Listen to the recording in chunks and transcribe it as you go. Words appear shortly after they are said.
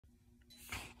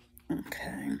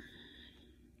Okay.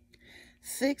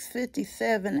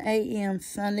 6:57 a.m.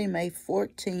 Sunday, May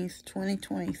 14th,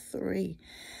 2023.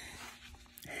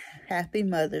 Happy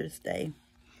Mother's Day.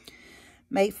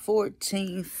 May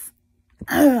 14th.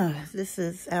 This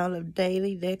is out of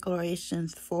Daily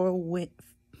Declarations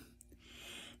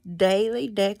Daily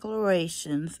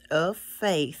Declarations of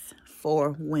Faith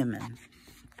for Women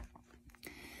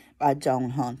by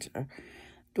Joan Hunter.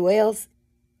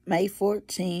 May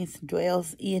 14th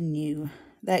dwells in you,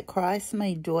 that Christ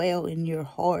may dwell in your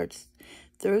hearts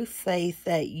through faith,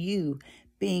 that you,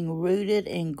 being rooted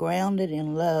and grounded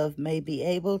in love, may be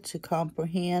able to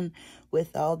comprehend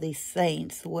with all the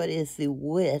saints what is the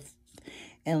width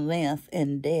and length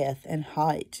and depth and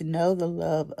height, to know the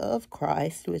love of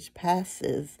Christ which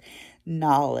passes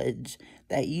knowledge,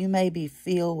 that you may be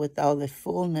filled with all the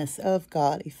fullness of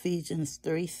God. Ephesians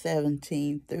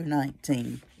 3:17 through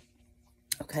 19.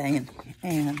 Okay,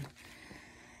 and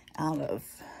out of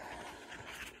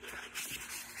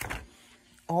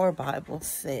our Bible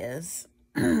says,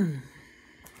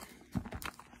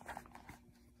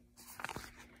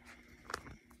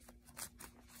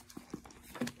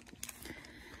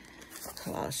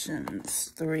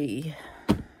 Colossians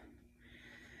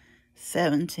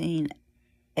 3:17,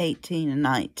 18, and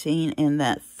 19, and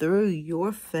that through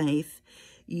your faith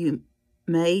you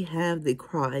may have the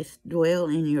Christ dwell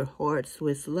in your hearts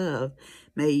with love.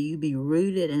 May you be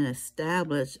rooted and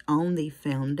established on the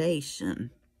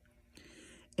foundation,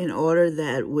 in order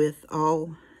that with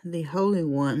all the holy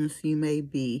ones you may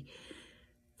be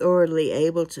thoroughly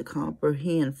able to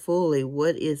comprehend fully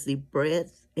what is the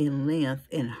breadth and length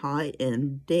and height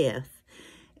and depth,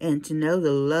 and to know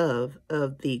the love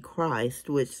of the Christ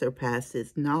which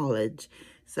surpasses knowledge,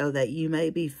 so that you may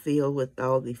be filled with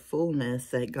all the fullness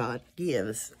that God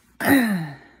gives.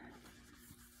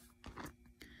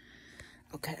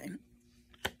 Okay.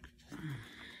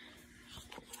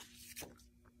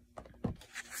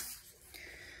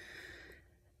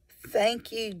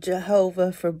 Thank you,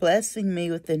 Jehovah, for blessing me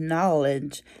with the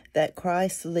knowledge that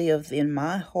Christ lives in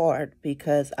my heart,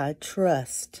 because I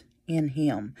trust in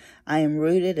him. I am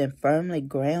rooted and firmly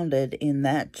grounded in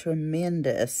that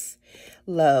tremendous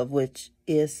love which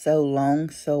is so long,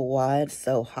 so wide,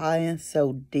 so high, and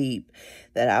so deep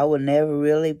that I will never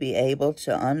really be able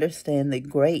to understand the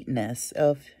greatness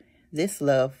of this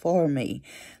love for me.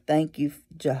 Thank you,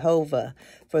 Jehovah,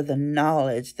 for the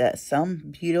knowledge that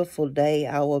some beautiful day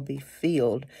I will be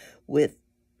filled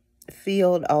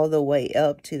all the way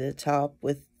up to the top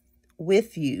with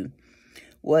you.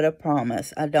 What a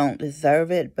promise. I don't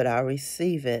deserve it, but I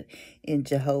receive it in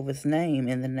Jehovah's name,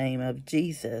 in the name of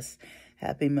Jesus.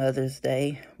 Happy Mother's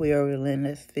Day. We are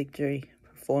Relentless Victory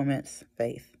Performance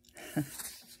Faith.